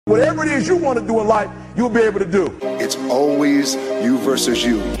Whatever it is you want to do in life, you'll be able to do. It's always you versus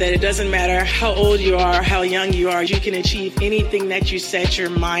you. That it doesn't matter how old you are, how young you are, you can achieve anything that you set your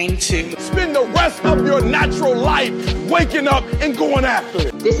mind to. Spend the rest of your natural life waking up and going after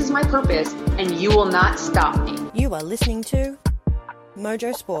it. This is my purpose, and you will not stop me. You are listening to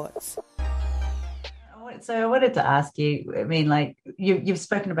Mojo Sports. So I wanted to ask you, I mean, like you've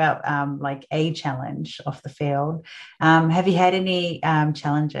spoken about like a challenge off the field. Have you had any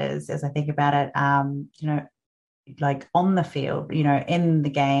challenges, as I think about it, like on the field, in the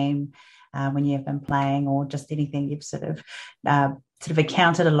game when you've been playing, or just anything you've sort of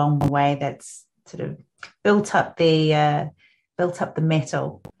encountered along the way that's sort of built up the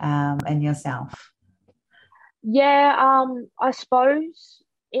metal in yourself? Yeah, I suppose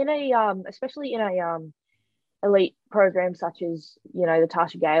especially in a elite program such as, the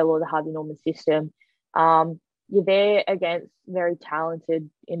Tasha Gale or the Harvey Norman system, you're there against very talented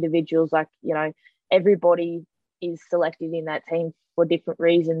individuals. Like, everybody is selected in that team for different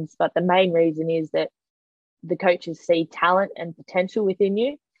reasons, but the main reason is that the coaches see talent and potential within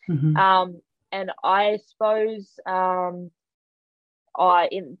you. Mm-hmm. And I suppose during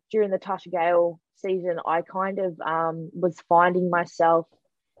the Tasha Gale season, I kind of was finding myself,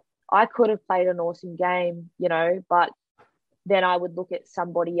 I could have played an awesome game, but then I would look at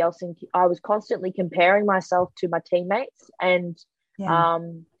somebody else and I was constantly comparing myself to my teammates. And I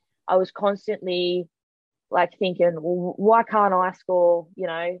was constantly like thinking, well, why can't I score,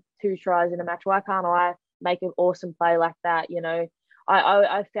 2 tries in a match? Why can't I make an awesome play like that?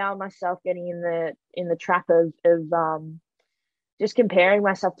 I found myself getting in the trap of just comparing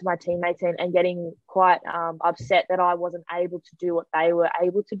myself to my teammates and getting quite upset that I wasn't able to do what they were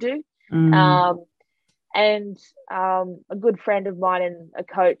able to do. And a good friend of mine and a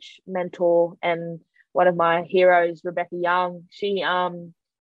coach, mentor, and one of my heroes, Rebecca Young, she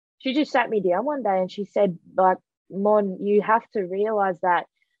just sat me down one day and she said, like, Mon, you have to realize that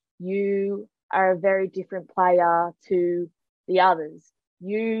you are a very different player to the others.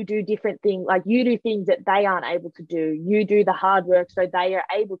 You do different things, like you do things that they aren't able to do. You do the hard work so they are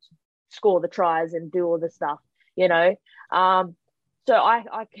able to score the tries and do all the stuff, So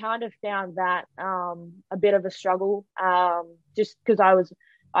I kind of found that a bit of a struggle, just because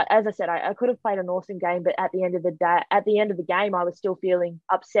as I said, I could have played an awesome game, but at the end of the game, I was still feeling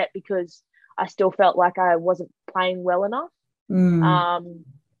upset because I still felt like I wasn't playing well enough. I'm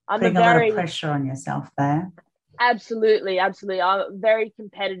putting a lot of pressure on yourself there. Absolutely. I'm a very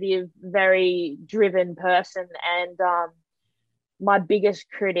competitive, very driven person, and my biggest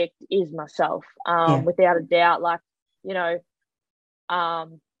critic is myself, without a doubt. Like,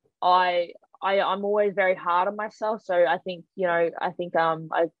 I'm always very hard on myself. So I think,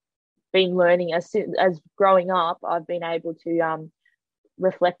 I've been learning as growing up, I've been able to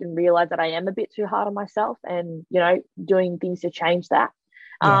reflect and realize that I am a bit too hard on myself, and, doing things to change that.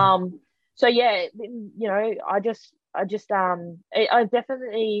 Yeah. So yeah, I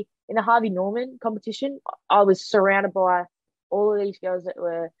definitely, in the Harvey Norman competition, I was surrounded by all of these girls that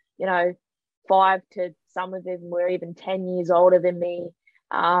were, 5 to some of them were even 10 years older than me,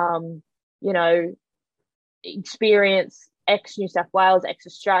 experienced ex-New South Wales,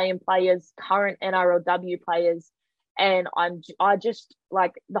 ex-Australian players, current NRLW players. And I just,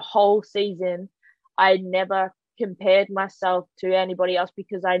 like, the whole season, I never compared myself to anybody else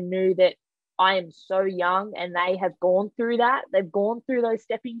because I knew that I am so young and they have gone through that. They've gone through those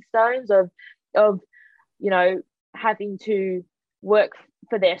stepping stones of having to work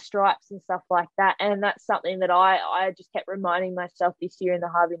for their stripes and stuff like that. And that's something that I just kept reminding myself this year in the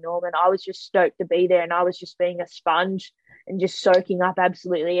Harvey Norman. I was just stoked to be there, and I was just being a sponge and just soaking up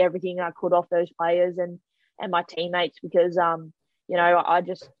absolutely everything I could off those players and my teammates, because I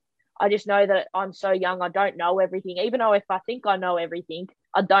just know that I'm so young. I don't know everything. Even though if I think I know everything,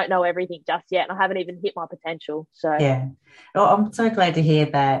 I don't know everything just yet, and I haven't even hit my potential. So yeah, well, I'm so glad to hear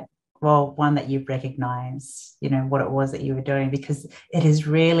that. Well, one, that you've recognized, what it was that you were doing, because it is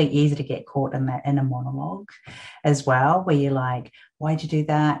really easy to get caught in that inner monologue as well, where you're like, why'd you do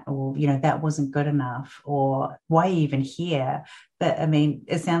that? Or, that wasn't good enough, or why are you even here? But I mean,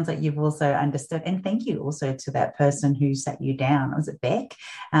 it sounds like you've also understood, and thank you also to that person who sat you down. Was it Beck?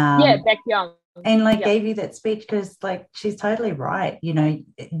 Beck Young. And gave you that speech, because she's totally right.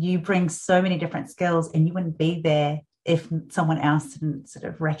 You bring so many different skills, and you wouldn't be there if someone else didn't sort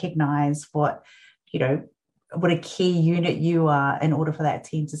of recognize what a key unit you are in order for that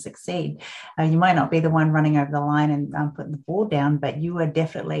team to succeed. You might not be the one running over the line and putting the ball down, but you are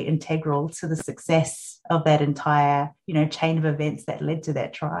definitely integral to the success of that entire, chain of events that led to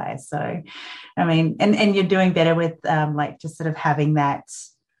that try. So, I mean, and you're doing better with just sort of having that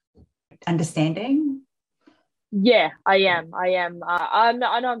understanding? Yeah, I am. I know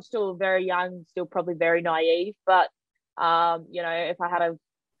I'm still very young, still probably very naive, but you know, if I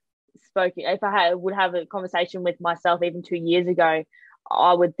would have a conversation with myself even 2 years ago,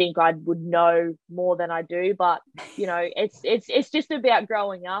 I would think I would know more than I do. But you know, it's just about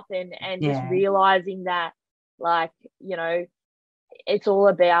growing up and just realizing that, like, you know, it's all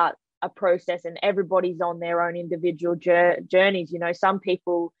about a process, and everybody's on their own individual journeys. You know, some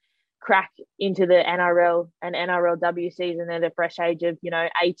people crack into the NRL and NRLW season at a fresh age of, you know,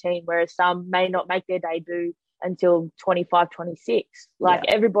 18, whereas some may not make their debut until 25, 26. Like,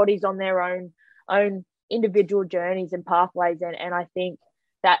 everybody's on their own individual journeys and pathways, and I think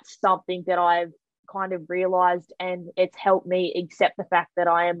that's something that I've kind of realized, and it's helped me accept the fact that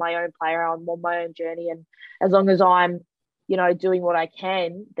I am my own player, I'm on my own journey, and as long as I'm, you know, doing what I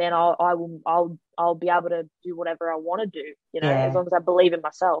can, then I'll be able to do whatever I want to do, you know, as long as I believe in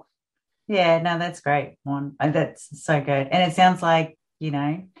myself. Yeah, no, that's great, Juan. That's so good. And it sounds like, you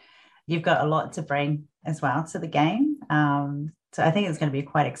know, you've got a lot to bring as well to the game. So I think it's going to be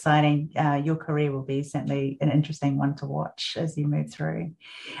quite exciting. Your career will be certainly an interesting one to watch as you move through.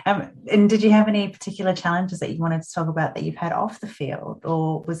 And did you have any particular challenges that you wanted to talk about that you've had off the field,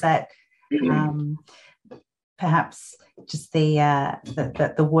 or was that perhaps just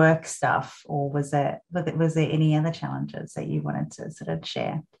the work stuff, or was there any other challenges that you wanted to sort of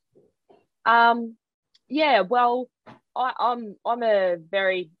share? Yeah, well, I'm a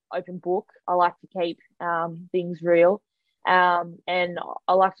very open book. I like to keep things real, and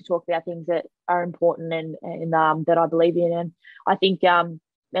I like to talk about things that are important and that I believe in. And I think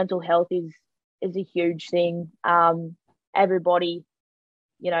mental health is a huge thing. Everybody,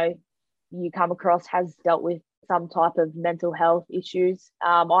 you know, you come across has dealt with some type of mental health issues.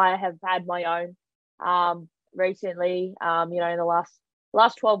 I have had my own recently. You know, in the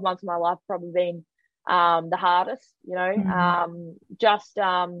last 12 months of my life probably been the hardest, you know.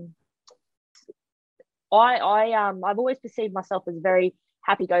 I've always perceived myself as a very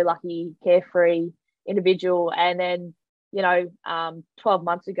happy-go-lucky, carefree individual, and then, you know, 12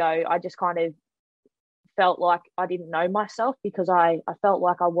 months ago I just kind of felt like I didn't know myself, because I felt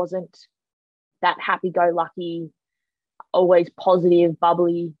like I wasn't that happy-go-lucky, always positive,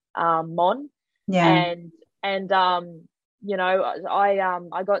 bubbly Mon. And you know, I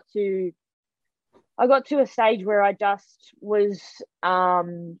got to a stage where I just was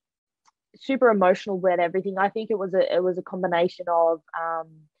super emotional about everything. I think it was a combination of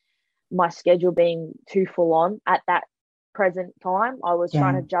my schedule being too full on at that present time. I was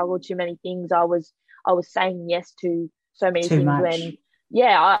trying to juggle too many things. I was saying yes to so many things when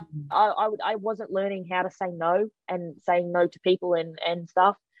I wasn't learning how to say no, and saying no to people and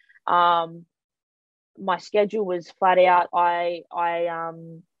stuff. My schedule was flat out. I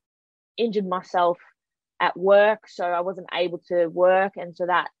injured myself at work, so I wasn't able to work, and so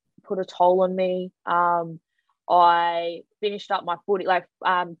that put a toll on me. I finished up my footy, like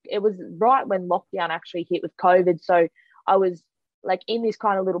it was right when lockdown actually hit with COVID, so I was like in this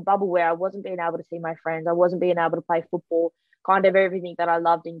kind of little bubble where I wasn't being able to see my friends, I wasn't being able to play football, kind of everything that I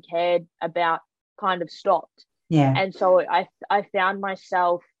loved and cared about kind of stopped. And so I found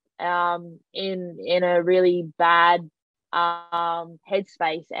myself in a really bad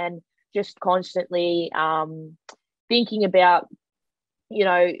headspace, and just constantly thinking about, you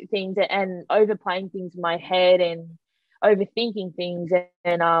know, things and overplaying things in my head and overthinking things,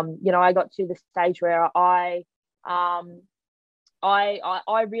 and you know, I got to the stage where I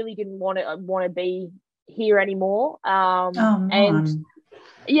really didn't want to be here anymore. And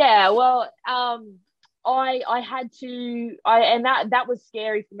yeah, well, I had to, and that was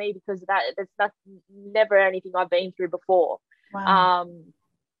scary for me, because that's never anything I've been through before.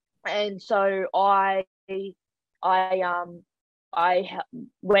 And so I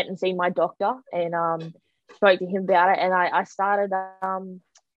went and seen my doctor and spoke to him about it, and I started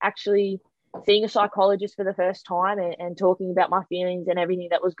actually seeing a psychologist for the first time and talking about my feelings and everything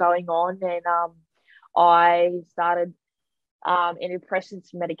that was going on, and I started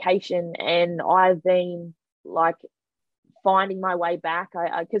antidepressants medication, and I've been like finding my way back,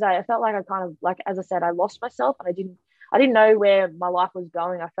 because I felt like I kind of, like, as I said, I lost myself, and I didn't know where my life was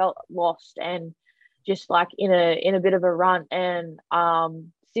going. I felt lost and just like in a bit of a run, and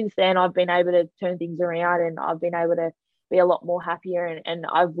since then I've been able to turn things around, and I've been able to be a lot more happier, and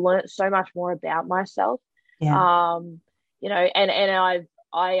I've learned so much more about myself. You know, and I've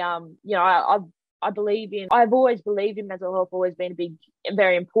always believed in mental health, always been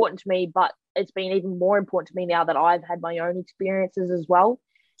very important to me, but it's been even more important to me now that I've had my own experiences as well.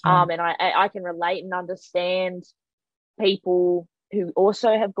 And I can relate and understand people who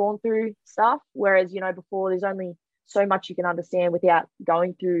also have gone through stuff. Whereas, you know, before there's only so much you can understand without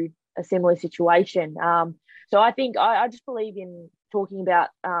going through a similar situation. So I think I just believe in talking about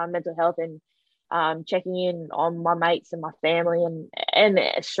mental health and checking in on my mates and my family and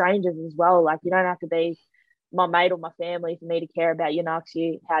strangers as well. Like, you don't have to be my mate or my family for me to care about you and ask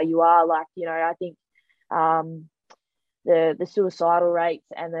you how you are. Like, you know, I think the suicidal rates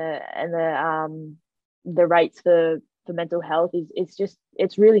and the rates for mental health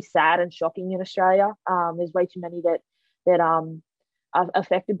it's really sad and shocking in Australia. There's way too many that are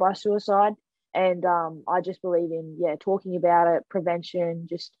affected by suicide, and I just believe in talking about it, prevention,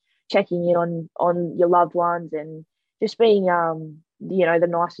 just checking in on your loved ones, and just being you know, the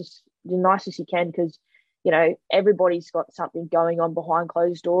nicest you can, because you know, everybody's got something going on behind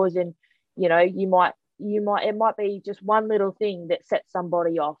closed doors, and you know, it might be just one little thing that sets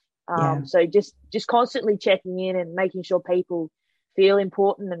somebody off. So just constantly checking in and making sure people feel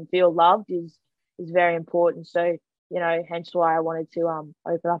important and feel loved is very important. So, you know, hence why I wanted to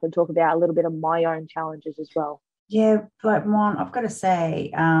open up and talk about a little bit of my own challenges as well. Yeah, but Mon, I've got to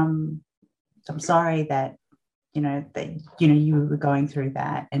say, I'm sorry that you were going through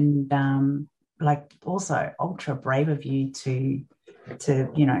that, and like also ultra brave of you to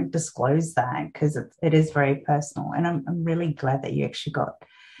you know, disclose that, because it is very personal, and I'm really glad that you actually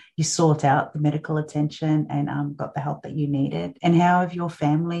sought out the medical attention and got the help that you needed. And how have your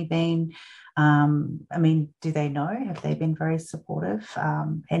family been? I mean, do they know? Have they been very supportive?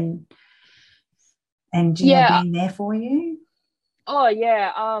 And been there for you? Oh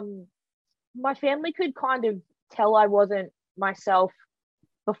yeah. My family could kind of tell I wasn't myself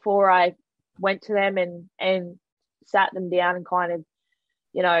before I went to them and sat them down and kind of,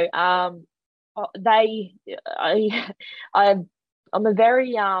 you know, I'm a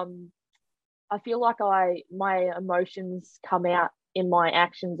very I feel like my emotions come out in my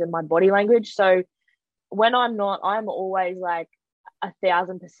actions and my body language. So when I'm not, I'm always like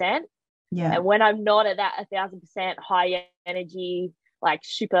 1,000%. Yeah. And when I'm not at that 1,000% high energy, like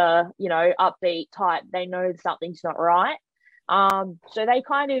super, you know, upbeat type, they know something's not right. So they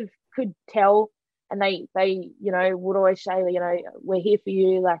kind of could tell, and they you know, would always say, you know, we're here for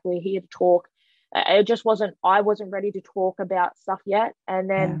you, like we're here to talk. I wasn't ready to talk about stuff yet. And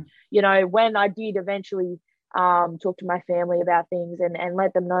then, you know, when I did eventually talk to my family about things and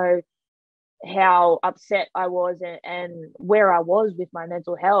let them know how upset I was and where I was with my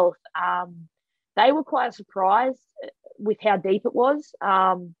mental health, they were quite surprised with how deep it was.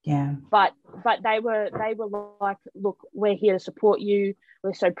 But they were like, look, we're here to support you.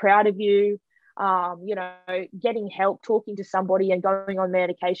 We're so proud of you. You know, getting help, talking to somebody and going on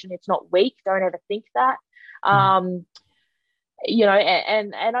medication, it's not weak. Don't ever think that. You know,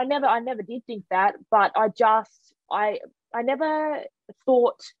 and I never did think that, but I never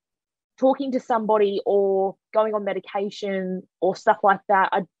thought talking to somebody or going on medication or stuff like that,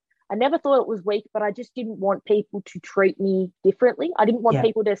 I never thought it was weak, but I just didn't want people to treat me differently. I didn't want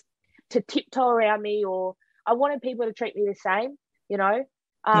people to tiptoe around me, or I wanted people to treat me the same, you know.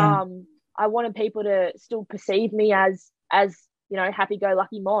 I wanted people to still perceive me as you know,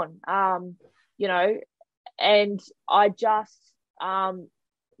 happy-go-lucky Mon, you know, and I just I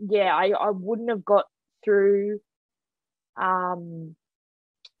wouldn't have got through the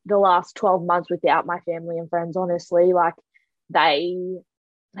last 12 months without my family and friends, honestly. Like, they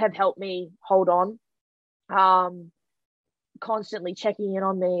have helped me hold on, constantly checking in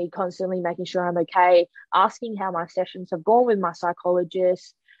on me, constantly making sure I'm okay, asking how my sessions have gone with my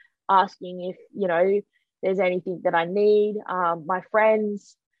psychologist, asking if, you know, there's anything that I need. My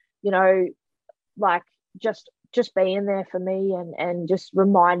friends, you know, like just being there for me and just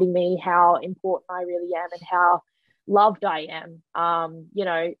reminding me how important I really am and how loved I am. You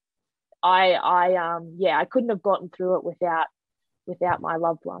know, I couldn't have gotten through it without my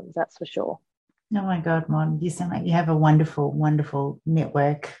loved ones, that's for sure. Oh my God, Mon, you sound like you have a wonderful, wonderful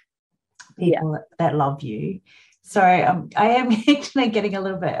network, people that love you. Sorry, I am actually getting a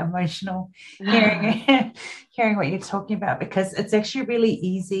little bit emotional hearing what you're talking about, because it's actually really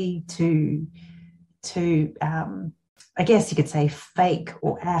easy to I guess you could say fake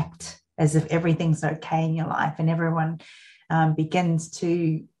or act as if everything's okay in your life, and everyone begins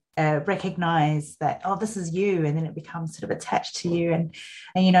to recognize that, oh, this is you, and then it becomes sort of attached to you, and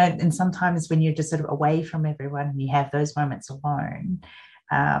you know, and sometimes when you're just sort of away from everyone and you have those moments alone,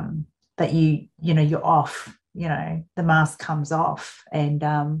 that you know, you're off, you know, the mask comes off, and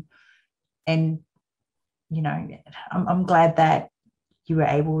you know, I'm glad that you were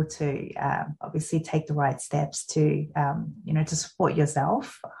able to obviously take the right steps to, to support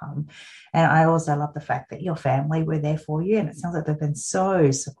yourself. And I also love the fact that your family were there for you, and it sounds like they've been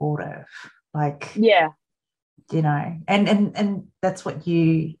so supportive. Like, Yeah. And that's what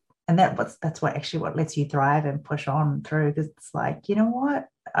you, and that's what actually what lets you thrive and push on through, because it's like, you know what,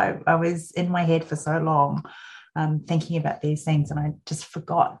 I was in my head for so long thinking about these things, and I just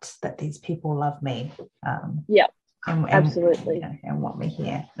forgot that these people love me. Absolutely. And want me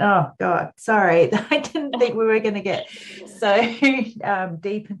here. Oh God, sorry. I didn't think we were going to get so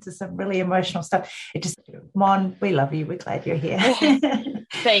deep into some really emotional stuff. It just, Mon, we love you. We're glad you're here.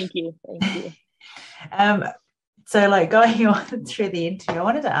 Thank you. So, like, going on through the interview, I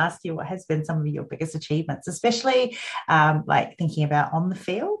wanted to ask you what has been some of your biggest achievements, especially like thinking about on the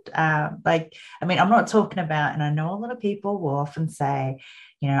field. I'm not talking about, and I know a lot of people will often say,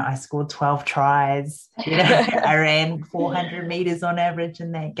 I scored 12 tries, I ran 400 meters on average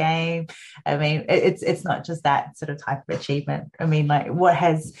in that game. I mean, it's not just that sort of type of achievement. I mean, like, what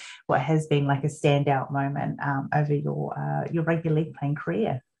has been like a standout moment over your regular league playing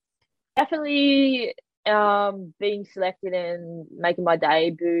career? Definitely being selected and making my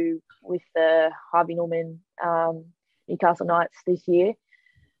debut with the Harvey Norman Newcastle Knights this year.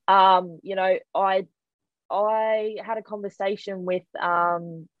 I had a conversation with a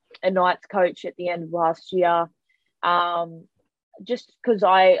Knights coach at the end of last year, just because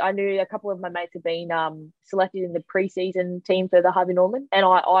I knew a couple of my mates had been selected in the preseason team for the Harvey Norman, and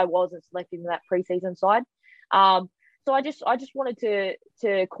I wasn't selected in that preseason side. So I just wanted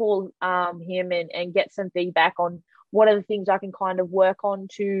to call him and get some feedback on what are the things I can kind of work on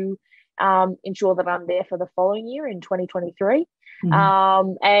to ensure that I'm there for the following year in 2023.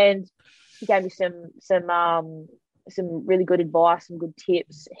 Mm-hmm. And he gave me some really good advice, some good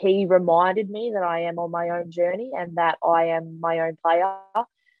tips. He reminded me that I am on my own journey and that I am my own player.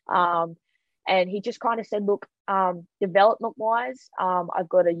 And he just kind of said, look, development-wise, I've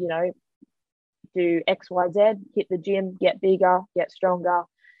got to, do X, Y, Z, hit the gym, get bigger, get stronger.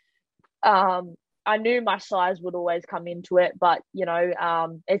 I knew my size would always come into it, but,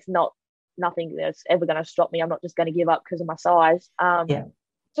 it's nothing that's ever going to stop me. I'm not just going to give up because of my size.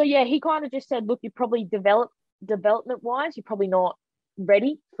 So, he kind of just said, look, you're probably development-wise, you're probably not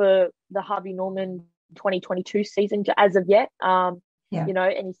ready for the Harvey Norman 2022 season as of yet. And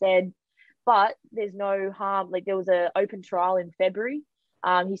he said, but there's no harm. Like, there was an open trial in February.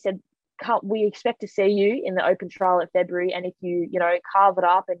 He said, we expect to see you in the open trial at February, and if you carve it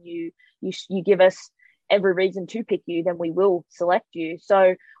up and you give us every reason to pick you, then we will select you.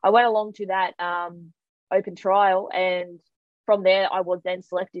 So I went along to that open trial, and from there I was then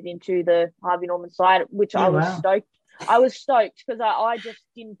selected into the Harvey Norman side, which I was stoked. I was stoked because I just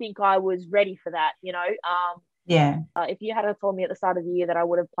didn't think I was ready for that. If you had told me at the start of the year that I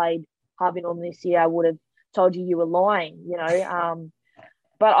would have played Harvey Norman this year, I would have told you were lying.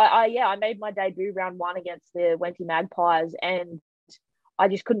 But I made my debut round 1 against the Wenty Magpies, and I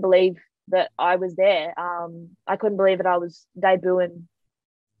just couldn't believe that I was there. I couldn't believe that I was debuting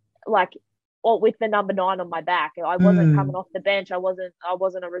with the number 9 on my back. I wasn't coming off the bench. I wasn't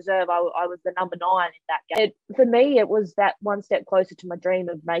a reserve. I was the number 9 in that game. For me, it was that one step closer to my dream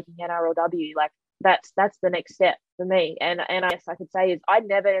of making NRLW. Like, that's the next step for me. And I guess I could say is I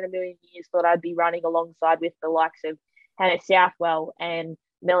never in a million years thought I'd be running alongside with the likes of Hannah Southwell and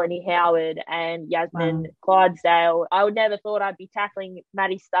Melanie Howard and Yasmin Clydesdale. I would never thought I'd be tackling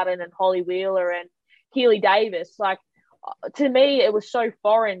Maddie Stutton and Holly Wheeler and Keely Davis. Like, to me, it was so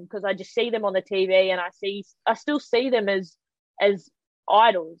foreign because I just see them on the TV, and I still see them as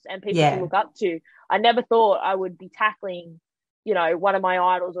idols and people to look up to. I never thought I would be tackling, one of my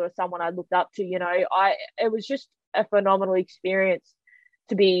idols or someone I looked up to. It was just a phenomenal experience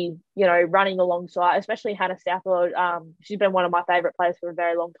to be, running alongside, especially Hannah Southwell. She's been one of my favourite players for a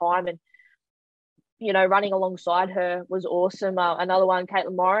very long time, and running alongside her was awesome. Another one,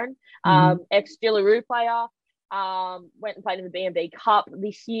 Caitlin Moran, ex-Jillaroo player, went and played in the B&B Cup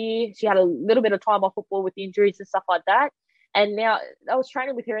this year. She had a little bit of time off football with injuries and stuff like that, and now I was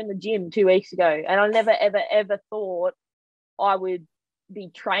training with her in the gym 2 weeks ago, and I never ever thought I would be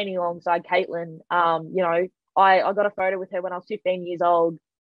training alongside Caitlin. I got a photo with her when I was 15 years old,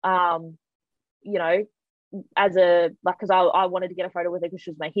 because I wanted to get a photo with her because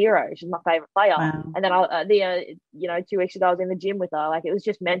she was my hero. She's my favorite player. Wow. And then 2 weeks ago I was in the gym with her. Like, it was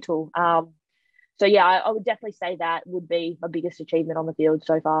just mental. I would definitely say that would be my biggest achievement on the field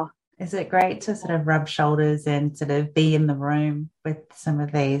so far. Is it great to sort of rub shoulders and sort of be in the room with some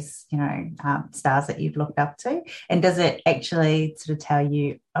of these, stars that you've looked up to? And does it actually sort of tell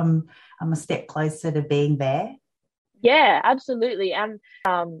you, I'm a step closer to being there? Yeah, absolutely. And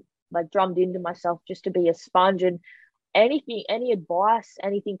like drummed into myself just to be a sponge, and anything, any advice,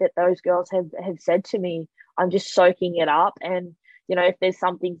 anything that those girls have said to me, I'm just soaking it up. And if there's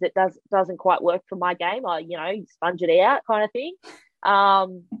something that doesn't quite work for my game, I sponge it out, kind of thing.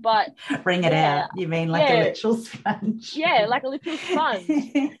 But bring it out. You mean like a literal sponge? Yeah, like a literal sponge.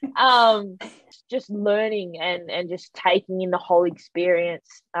 Just learning and just taking in the whole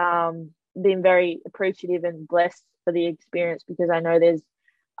experience. Being very appreciative and blessed for the experience, because I know there's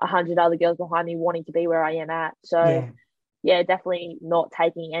 100 other girls behind me wanting to be where I am at. So yeah, definitely not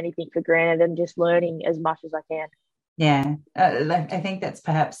taking anything for granted and just learning as much as I can. Yeah, I think that's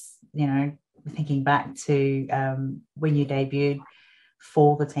perhaps, thinking back to when you debuted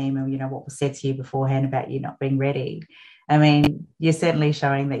for the team and, what was said to you beforehand about you not being ready. I mean, you're certainly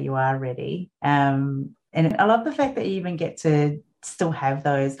showing that you are ready. And I love the fact that you even get to still have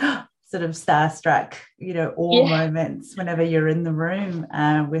those sort of starstruck, awe moments whenever you're in the room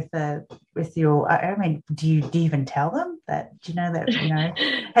with your. I mean, do you even tell them that? Do you know that?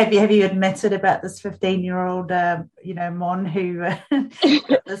 Have you admitted about this 15-year-old, Mon who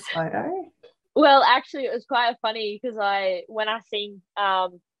got this photo? Well, actually, it was quite funny because when I seen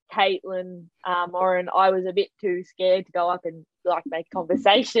Caitlin Moran, I was a bit too scared to go up and like make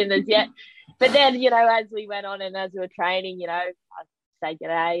conversation as yet. But then, as we went on and as we were training, I say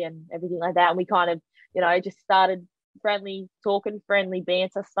g'day and everything like that, and we kind of just started friendly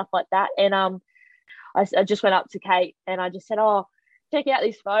banter, stuff like that. And I just went up to Kate and I just said, oh, check out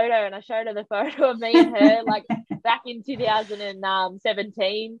this photo, and I showed her the photo of me and her like back in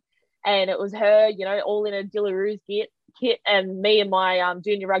 2017, and it was her all in a Dillaroos kit and me and my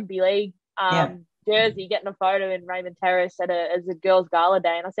junior rugby league jersey getting a photo in Raymond Terrace as a girls' gala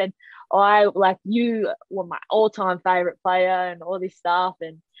day. And I said, you were my all-time favourite player and all this stuff.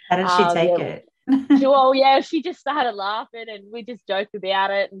 And how did she take it? She just started laughing and we just joked about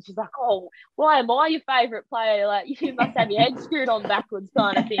it. And she's like, oh, why am I your favourite player? Like, you must have your head screwed on backwards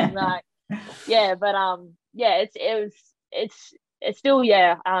kind of thing. Like, yeah, but it's still,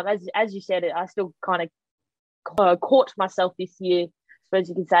 as you said, I still kind of caught myself this year, I suppose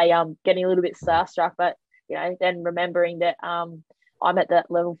you could say, getting a little bit starstruck, but then remembering that I'm at that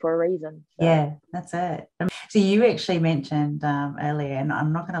level for a reason. So. Yeah, that's it. So you actually mentioned earlier, and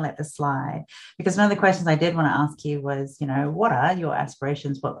I'm not going to let this slide, because one of the questions I did want to ask you was, what are your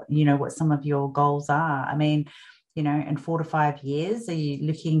aspirations? What some of your goals are? I mean, in 4 to 5 years, are you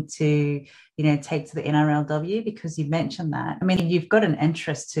looking to, take to the NRLW? Because you've mentioned that. I mean, you've got an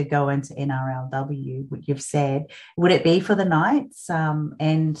interest to go into NRLW, what you've said. Would it be for the Knights?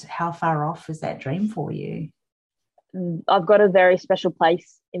 And how far off is that dream for you? I've got a very special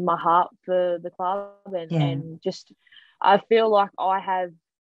place in my heart for the club, and just I feel like I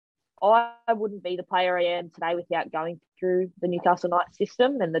wouldn't be the player I am today without going through the Newcastle Knights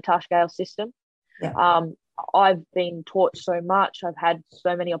system and the Tash Gale system. Yeah. I've been taught so much. I've had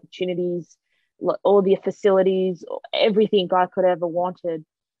so many opportunities, all the facilities, everything I could ever wanted.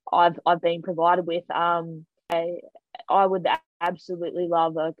 I've been provided with. I would absolutely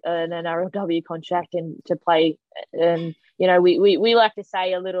love an NRLW contract and to play. And we like to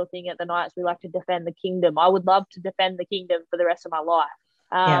say a little thing at the Knights. We like to defend the kingdom. I would love to defend the kingdom for the rest of my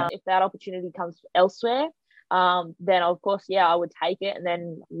life. If that opportunity comes elsewhere, then of course, I would take it. And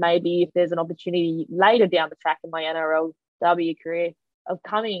then maybe if there's an opportunity later down the track in my NRLW career of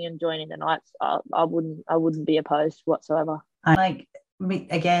coming and joining the Knights, I wouldn't be opposed whatsoever. I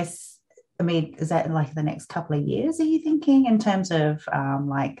guess, is that like the next couple of years, are you thinking, in terms of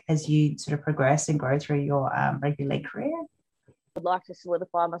as you sort of progress and grow through your rugby league career? I'd like to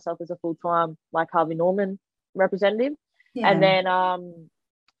solidify myself as a full-time Harvey Norman representative.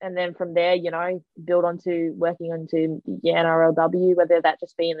 And then from there, build onto working onto the NRLW, whether that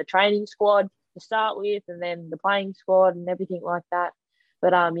just be in the training squad to start with, and then the playing squad and everything like that.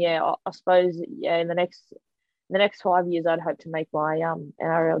 But I suppose in the next 5 years, I'd hope to make my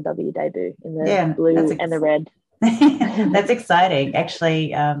NRLW debut in the blue and the red. That's exciting.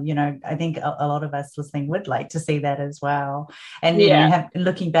 Actually, I think a lot of us listening would like to see that as well. And,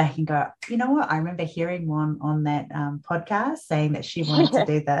 looking back and go, you know what, I remember hearing one on that podcast saying that she wanted to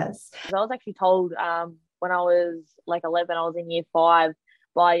do this. I was actually told when I was like 11, I was in year 5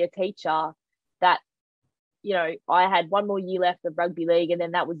 by a teacher that, I had one more year left of rugby league, and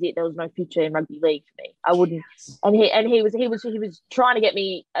then that was it. There was no future in rugby league for me. I wouldn't. And he was trying to get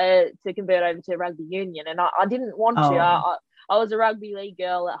me to convert over to rugby union, and I didn't want to. I was a rugby league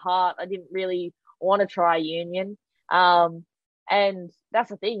girl at heart. I didn't really want to try union. And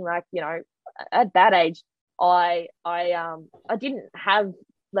that's the thing. at that age, I didn't have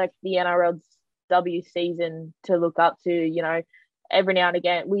like the NRLW season to look up to. You know, every now and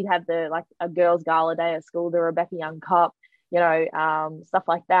again we'd have a girls' gala day at school, the Rebecca Young Cup, you know, stuff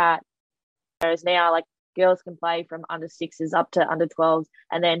like that. Whereas now, like, girls can play from under 6s up to under 12s,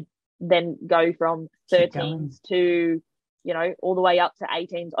 and then go from 13s to, you know, all the way up to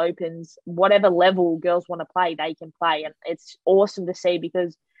 18s, opens, whatever level girls want to play, they can play. And it's awesome to see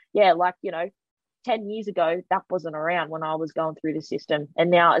because, yeah, like, you know, 10 years ago, that wasn't around when I was going through the system.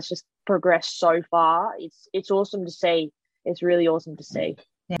 And now it's just progressed so far. It's awesome to see. It's really awesome to see.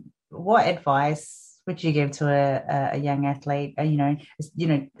 Yeah. What advice would you give to a young athlete,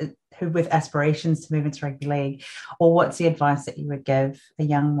 who with aspirations to move into rugby league, or what's the advice that you would give a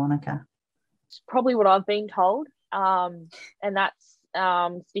young Monica? It's probably what I've been told, and that's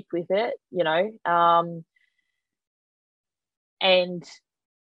stick with it, you know. And,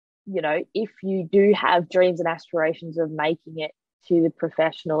 you know, if you do have dreams and aspirations of making it to the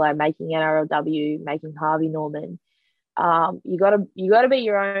professional, or making NRLW, making Harvey Norman, you gotta be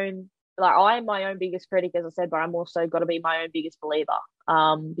your own. Like, I am my own biggest critic, as I said, but I'm also got to be my own biggest believer,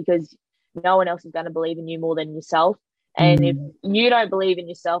 because no one else is going to believe in you more than yourself. And if you don't believe in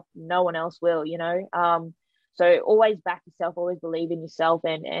yourself, no one else will, you know. So always back yourself, always believe in yourself,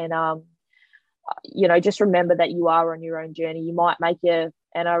 and you know, just remember that you are on your own journey. You might make your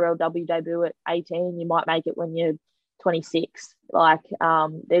NRLW debut at 18, you might make it when you're 26. Like,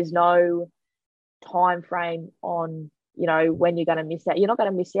 there's no time frame on, you know, when you're going to miss out. You're not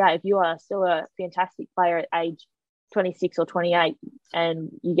going to miss out. If you are still a fantastic player at age 26 or 28 and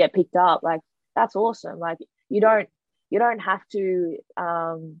you get picked up, like, that's awesome. Like, you don't have to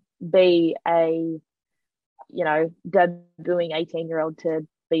be a, you know, debuting 18-year-old to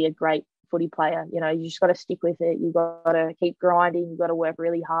be a great footy player. You know, you just got to stick with it. You got to keep grinding. You got to work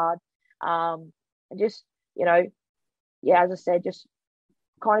really hard, and just, you know, yeah, as I said, just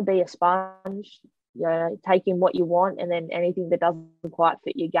kind of be a sponge. You know, take in what you want, and then anything that doesn't quite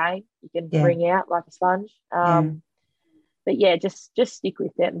fit your game, you can bring out like a sponge. But yeah, just stick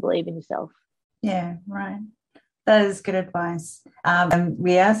with it and believe in yourself. Yeah, right. That is good advice. And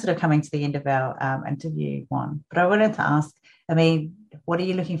we are sort of coming to the end of our interview, Juan. But I wanted to ask, I mean, what are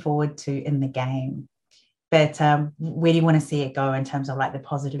you looking forward to in the game? But where do you want to see it go in terms of like the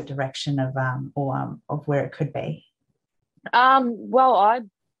positive direction of of where it could be? Well, I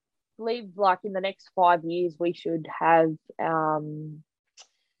believe like in the next 5 years we should have a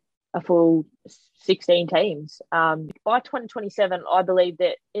full 16 teams. By 2027, I believe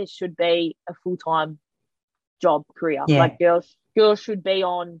that it should be a full-time job career. Yeah. Like, girls should be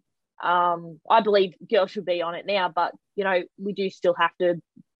on, I believe girls should be on it now, but, you know, we do still have to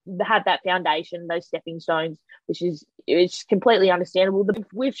have that foundation, those stepping stones, which is, it's completely understandable.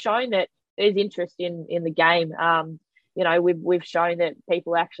 We've shown that there's interest in the game. You know, we've shown that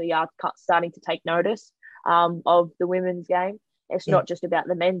people actually are starting to take notice of the women's game. It's not just about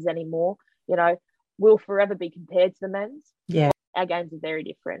the men's anymore. You know, we'll forever be compared to the men's. Yeah, our games are very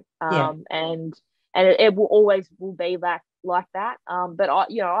different, and it will always will be like that. But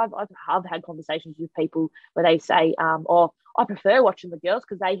I've had conversations with people where they say, "Oh, I prefer watching the girls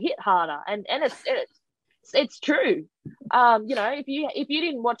because they hit harder," and it's true. You know, if you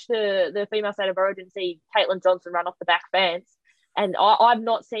didn't watch the female state of origin, see Caitlin Johnson run off the back fence, and I've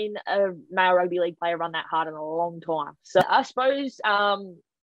not seen a male rugby league player run that hard in a long time. So I suppose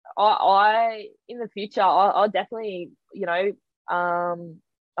I in the future I'll definitely, you know,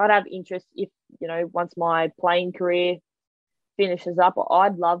 I'd have interest if, you know, once my playing career finishes up,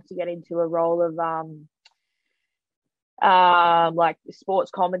 I'd love to get into a role of like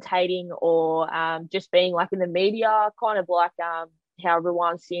sports commentating, or just being like in the media, kind of like how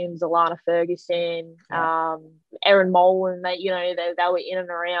Ruwan Sims, Alana Ferguson, Erin Molan, they, you know, they were in and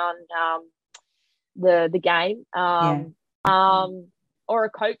around the game, or a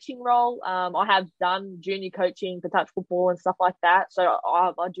coaching role. I have done junior coaching for touch football and stuff like that, so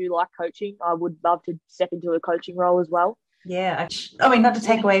I do like coaching. I would love to step into a coaching role as well. Yeah, I mean, not to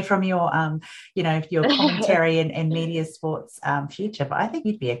take away from your, you know, your commentary and media sports future, but I think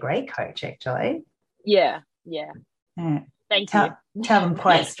you'd be a great coach, actually. Yeah. Thank you. Tell them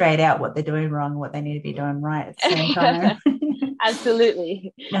quite straight out what they're doing wrong, what they need to be doing right at the same time.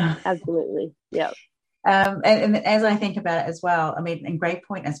 Absolutely. Yeah. And as I think about it as well, I mean, and great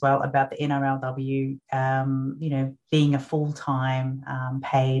point as well about the NRLW, you know, being a full-time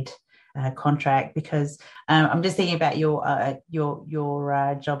paid contract, because I'm just thinking about your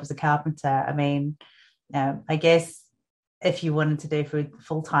job as a carpenter. I mean, I guess if you wanted to do for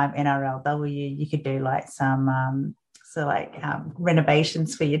full-time NRLW, you could do like some So like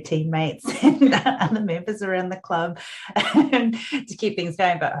renovations for your teammates and other members around the club to keep things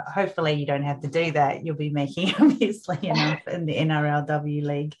going. But hopefully you don't have to do that. You'll be making obviously enough in the NRLW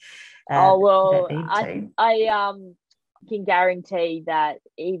league. I can guarantee that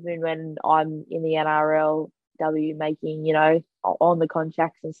even when I'm in the NRLW making, you know, on the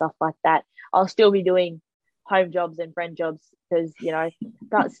contracts and stuff like that, I'll still be doing home jobs and friend jobs because, you know,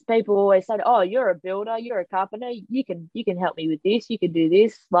 people always say, oh, you're a builder, you're a carpenter, you can help me with this, you can do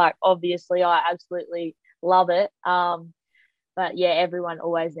this. Like, obviously I absolutely love it. But yeah, everyone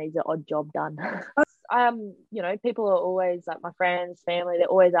always needs an odd job done. You know, people are always like my friends, family, they're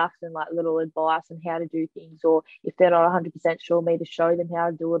always asking like little advice on how to do things, or if they're not 100% sure, me to show them how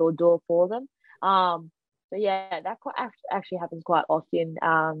to do it or do it for them. So yeah, that actually happens quite often.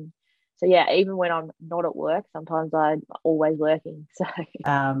 So yeah, even when I'm not at work, sometimes I'm always working. So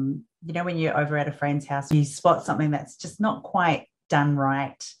you know, when you're over at a friend's house, you spot something that's just not quite done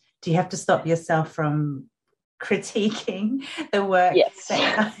right. Do you have to stop yourself from critiquing the work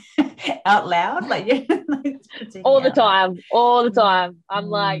out loud? Like, all the time. I'm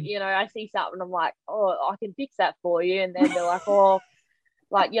like, you know, I see something, I'm like, oh, I can fix that for you. And then they're like, oh,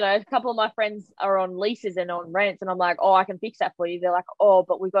 like, you know, a couple of my friends are on leases and on rents, and I'm like, oh, I can fix that for you. They're like, oh,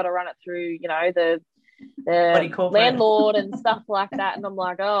 but we've got to run it through, you know, the landlord and stuff like that. And I'm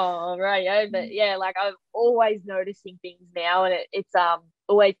like, oh, right, yeah. But yeah, like I'm always noticing things now, and it's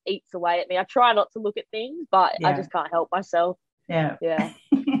always eats away at me. I try not to look at things, but I just can't help myself. Yeah.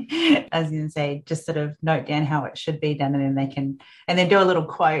 I was going to say, just sort of note down how it should be done, and then do a little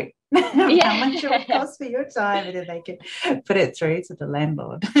quote. How much it would cost for your time, and then they can put it through to the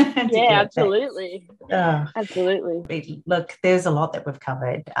landlord. Absolutely. Absolutely. Look, there's a lot that we've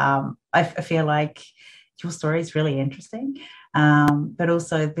covered. I feel like your story is really interesting, but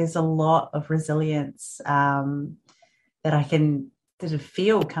also there's a lot of resilience that I can sort of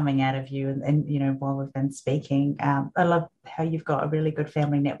feel coming out of you, and you know, while we've been speaking. I love how you've got a really good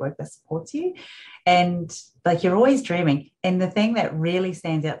family network that supports you, and like you're always dreaming. And the thing that really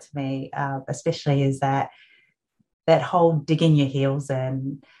stands out to me, especially, is that whole digging your heels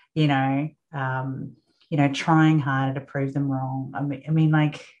in, you know, trying harder to prove them wrong. I mean,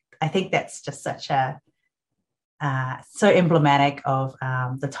 like, I think that's just such a so emblematic of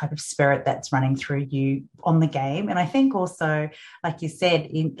the type of spirit that's running through you on the game. And I think also, like you said,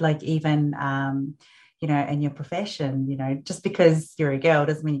 even you know, in your profession, you know, just because you're a girl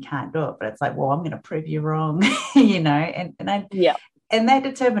doesn't mean you can't do it, but it's like, well, I'm going to prove you wrong, you know, and that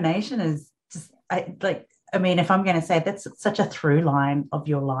determination is just, I mean, if I'm going to say, that's such a through line of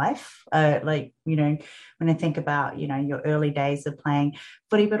your life, like, you know, when I think about, you know, your early days of playing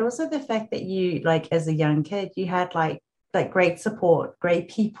footy, but also the fact that you, like, as a young kid, you had like great support, great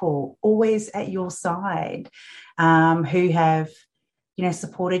people always at your side, who have, you know,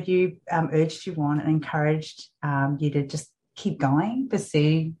 supported you, urged you on, and encouraged you to just keep going,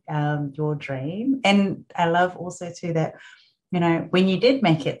 pursue your dream. And I love also too that, you know, when you did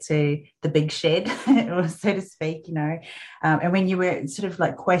make it to the big shed, or so to speak, you know, and when you were sort of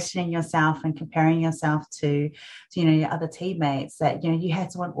like questioning yourself and comparing yourself to you know, your other teammates, that, you know, you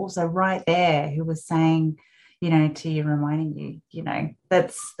had someone also right there who was saying, you know, to you, reminding you, you know,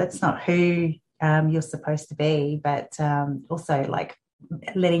 that's not who you're supposed to be, but also like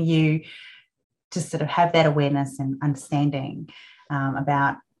letting you just sort of have that awareness and understanding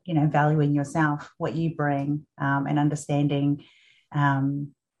about, you know, valuing yourself, what you bring, and understanding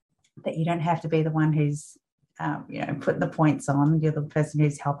that you don't have to be the one who's, you know, putting the points on. You're the person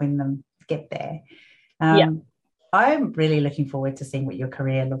who's helping them get there. I'm really looking forward to seeing what your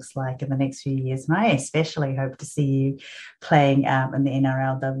career looks like in the next few years. And I especially hope to see you playing in the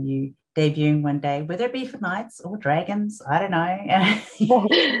NRLW, debuting one day, whether it be for Knights or Dragons, I don't know.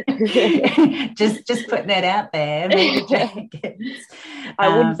 just putting that out there. Maybe Dragons.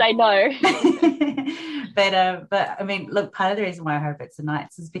 I wouldn't say no. But I mean, look, part of the reason why I hope it's the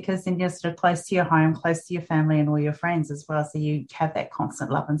Knights is because then you're sort of close to your home, close to your family and all your friends as well. So you have that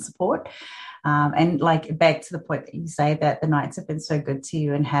constant love and support. And like, back to the point that you say that the Knights have been so good to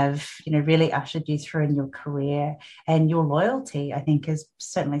you and have, you know, really ushered you through in your career, and your loyalty, I think, is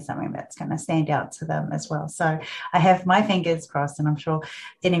certainly something that's going to stand out to them as well. So I have my fingers crossed, and I'm sure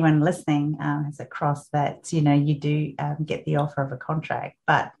anyone listening has it crossed that, you know, you do get the offer of a contract,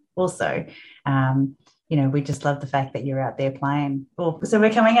 but also, you know, we just love the fact that you're out there playing. Cool. So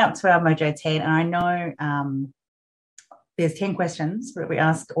we're coming up to our Mojo 10, and I know there's 10 questions that we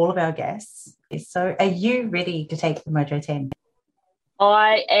ask all of our guests. So are you ready to take the Mojo 10?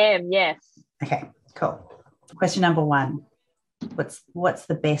 I am, yes. Okay, cool. Question number 1. What's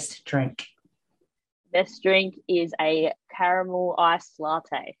the best drink? Best drink is a caramel iced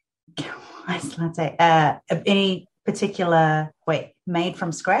latte. Iced latte. Any particular, made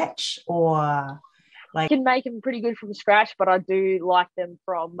from scratch or I can make them pretty good from scratch, but I do like them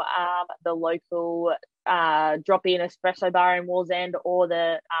from the local drop-in espresso bar in Wallsend or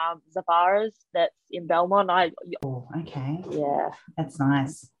the Zafara's that's in Belmont. Okay. Yeah. That's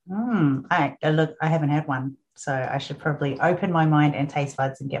nice. Look, I haven't had one, so I should probably open my mind and taste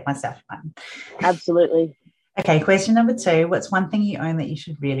buds and get myself one. Absolutely. Okay, question number 2. What's one thing you own that you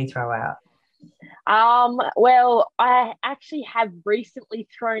should really throw out? Well, I actually have recently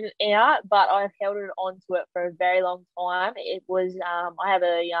thrown it out, but I've held it onto it for a very long time. It was I have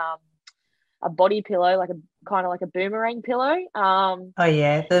a body pillow, like a kind of like a boomerang pillow. Oh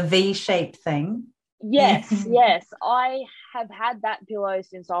yeah, the V-shaped thing. Yes, yes. I have had that pillow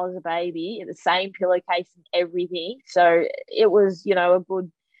since I was a baby, the same pillowcase and everything. So it was, a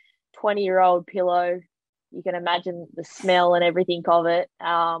good 20-year-old pillow. You can imagine the smell and everything of it.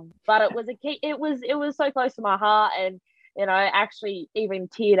 But it was it was so close to my heart, and I actually even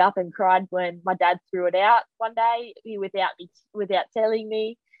teared up and cried when my dad threw it out one day without telling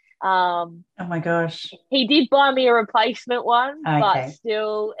me. Oh my gosh. He did buy me a replacement one, okay. But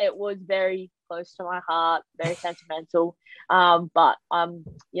still it was very close to my heart, very sentimental. But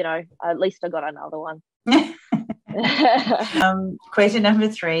at least I got another one. Question number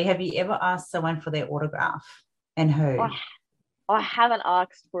 3. Have you ever asked someone for their autograph, and who? I haven't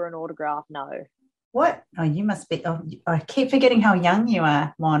asked for an autograph, no. What? Oh, you must be. Oh, I keep forgetting how young you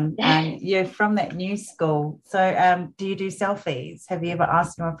are, Mon. You're from that new school. So do you do selfies? Have you ever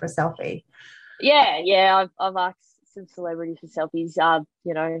asked anyone for a selfie? Yeah. I've asked some celebrities for selfies.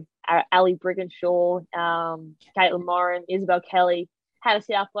 Ali Brigginshaw, Caitlin Moran, Isabel Kelly, Hannah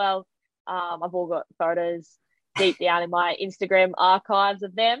Southwell. I've all got photos deep down in my Instagram archives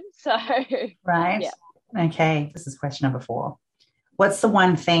of them. So right. Yeah. Okay. This is question number 4. What's the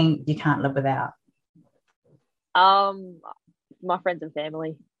one thing you can't live without? My friends and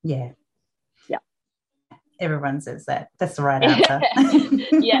family. Yeah. Yeah. Everyone says that. That's the right answer.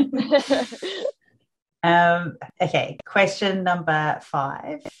 Yeah. Okay. Question number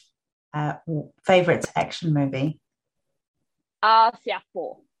 5. Favorite action movie?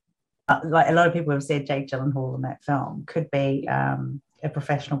 Southpaw. Like a lot of people have said Jake Gyllenhaal in that film could be a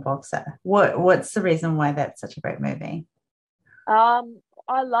professional boxer. What's the reason why that's such a great movie? I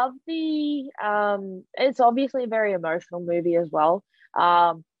love it's obviously a very emotional movie as well.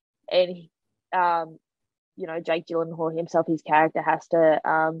 And Jake Gyllenhaal himself, his character has to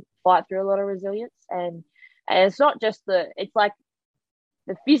fight through a lot of resilience, and it's not just it's like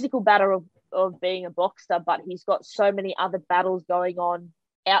the physical battle of being a boxer, but he's got so many other battles going on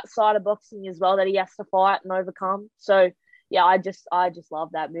outside of boxing as well that he has to fight and overcome. So yeah, I just love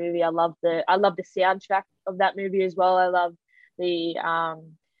that movie. I love the soundtrack of that movie as well. I love the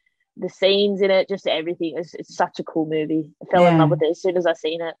scenes in it, just everything. It's such a cool movie. I fell in love with it as soon as I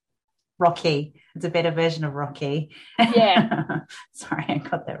seen it. Rocky. It's a better version of Rocky. Yeah. Sorry, I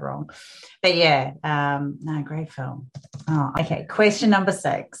got that wrong. But yeah, no, great film. Oh, okay. Question number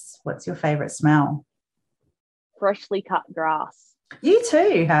 6. What's your favorite smell? Freshly cut grass. You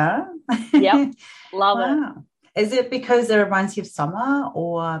too, huh? Yep. Love it. Is it because it reminds you of summer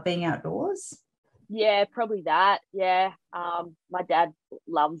or being outdoors? Yeah, probably that. Yeah. My dad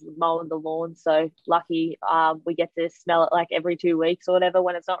loves mowing the lawn, so lucky we get to smell it like every 2 weeks or whatever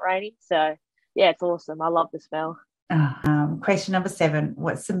when it's not raining. So yeah, it's awesome. I love the smell. Question number 7.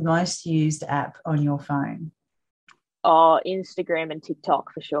 What's the most used app on your phone? Oh, Instagram and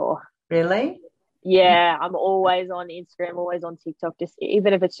TikTok for sure. Really? Yeah, I'm always on Instagram, always on TikTok. Just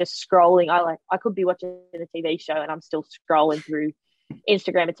even if it's just scrolling, I could be watching a TV show and I'm still scrolling through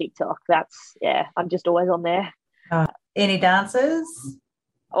Instagram and TikTok. I'm just always on there. Any dances?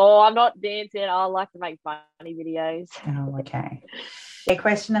 Oh, I'm not dancing. I like to make funny videos. Oh, okay. Okay,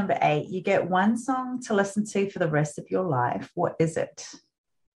 question number 8. You get one song to listen to for the rest of your life. What is it?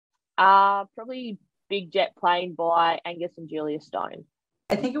 Probably Big Jet Plane by Angus and Julia Stone.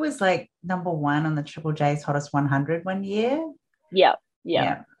 I think it was like number 1 on the Triple J's Hottest 100 one year. Yeah.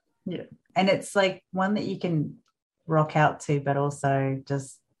 And it's like one that you can rock out to, but also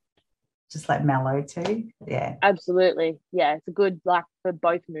just like mellow too. Yeah, absolutely. Yeah, it's a good like for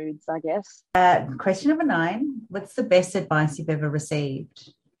both moods, I guess. Question number 9. What's the best advice you've ever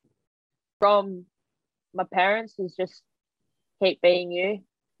received? From my parents is just keep being you,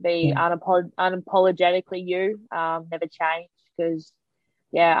 be unapologetically you, never change, because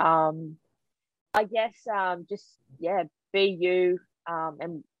I guess be you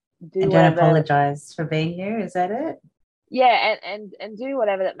and do and whatever. Don't apologize for being you. Is that it? yeah, and do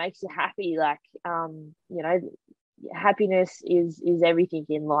whatever that makes you happy. Like, you know, happiness is everything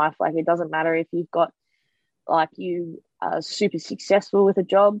in life. Like, it doesn't matter if you've got, like, you are super successful with a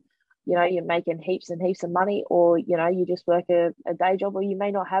job, you know, you're making heaps and heaps of money, or, you know, you just work a day job, or you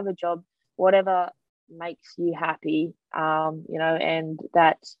may not have a job. Whatever makes you happy, you know, and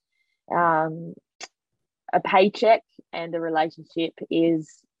that a paycheck and a relationship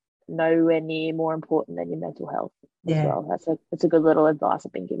is nowhere near more important than your mental health as well. That's a good little advice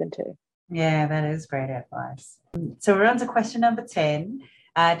I've been given too. Yeah, that is great advice. So we're on to question number 10.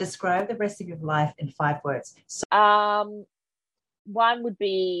 Describe the rest of your life in 5 words. So, one would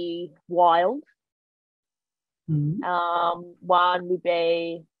be wild. One would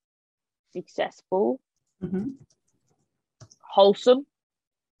be successful. Wholesome.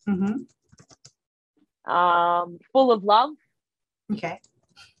 Full of love. Okay.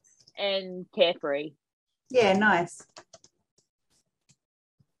 And carefree. Yeah, nice.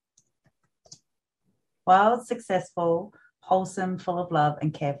 Wild, successful, wholesome, full of love,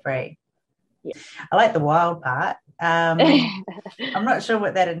 and carefree. Yeah. I like the wild part. I'm not sure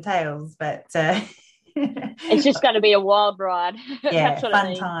what that entails, but it's just going to be a wild ride. Yeah,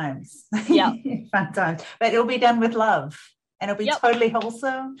 fun times. Yeah, fun times. But it'll be done with love, and it'll be totally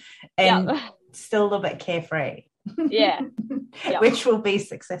wholesome and still a little bit carefree. Yeah. Which will be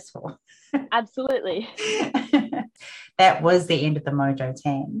successful. Absolutely. That was the end of the Mojo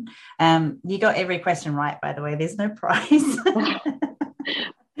 10. You got every question right, by the way. There's no prize.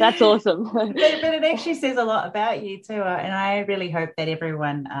 That's awesome. but it actually says a lot about you too. And I really hope that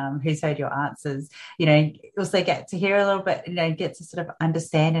everyone who's heard your answers, you know, also get to hear a little bit, you know, get to sort of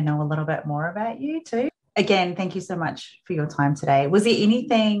understand and know a little bit more about you too. Again, thank you so much for your time today. Was there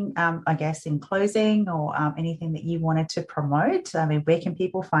anything, I guess, in closing or anything that you wanted to promote? I mean, where can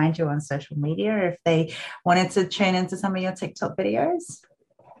people find you on social media if they wanted to tune into some of your TikTok videos?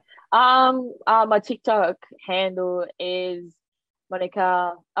 My TikTok handle is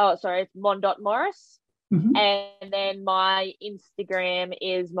it's mon.morris. And then my Instagram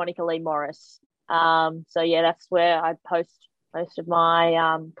is Monica Lee Morris. So yeah, that's where I post most of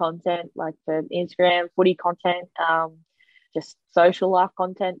my content, like for Instagram, footy content, just social life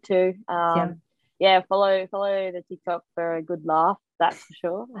content too. Follow the TikTok for a good laugh, that's for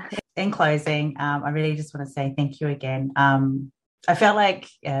sure. In closing, I really just want to say thank you again. I felt like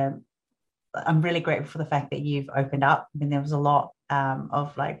I'm really grateful for the fact that you've opened up. I mean, there was a lot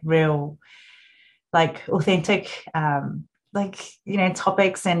of like real, like authentic, like, you know,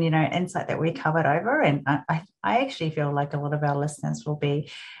 topics and, you know, insight that we covered over. And I actually feel like a lot of our listeners will be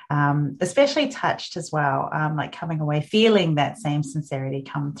especially touched as well, like coming away feeling that same sincerity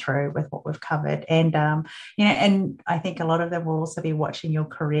come through with what we've covered. And, you know, and I think a lot of them will also be watching your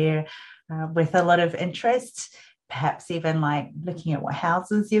career with a lot of interest, perhaps even like looking at what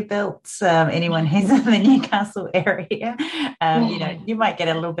houses you built. Anyone who's in the Newcastle area, you know, you might get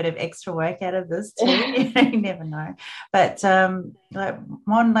a little bit of extra work out of this too. You never know. But like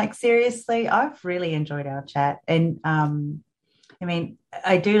Mon, like seriously, I've really enjoyed our chat. And I mean,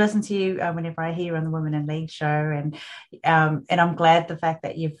 I do listen to you whenever I hear you on the Women in League show, and I'm glad the fact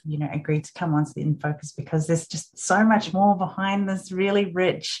that you've, you know, agreed to come on to the In Focus, because there's just so much more behind this really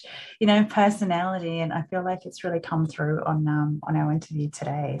rich, you know, personality, and I feel like it's really come through on our interview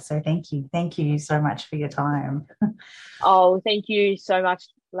today. So thank you so much for your time. Oh, thank you so much,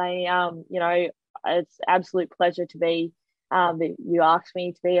 Lainey. You know, it's an absolute pleasure to be that you asked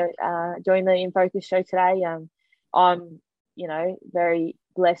me to be join the In Focus show today. I'm, you know, very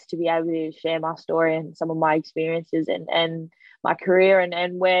blessed to be able to share my story and some of my experiences and my career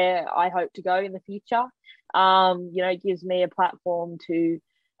and where I hope to go in the future. You know, it gives me a platform to, you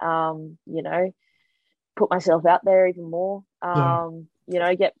know, put myself out there even more, you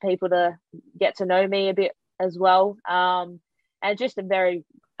know, get people to get to know me a bit as well. And just a very,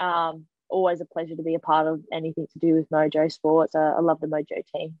 always a pleasure to be a part of anything to do with Mojo Sports. I love the Mojo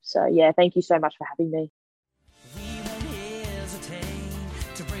team. So, yeah, thank you so much for having me.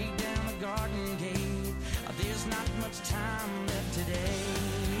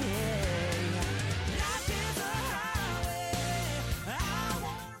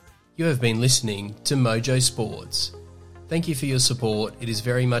 You have been listening to Mojo Sports. Thank you for your support. It is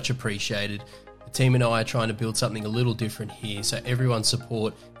very much appreciated. The team and I are trying to build something a little different here, so everyone's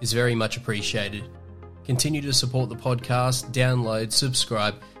support is very much appreciated. Continue to support the podcast, download,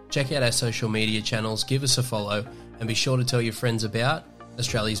 subscribe, check out our social media channels, give us a follow, and be sure to tell your friends about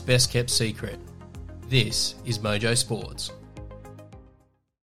Australia's best kept secret. This is Mojo Sports.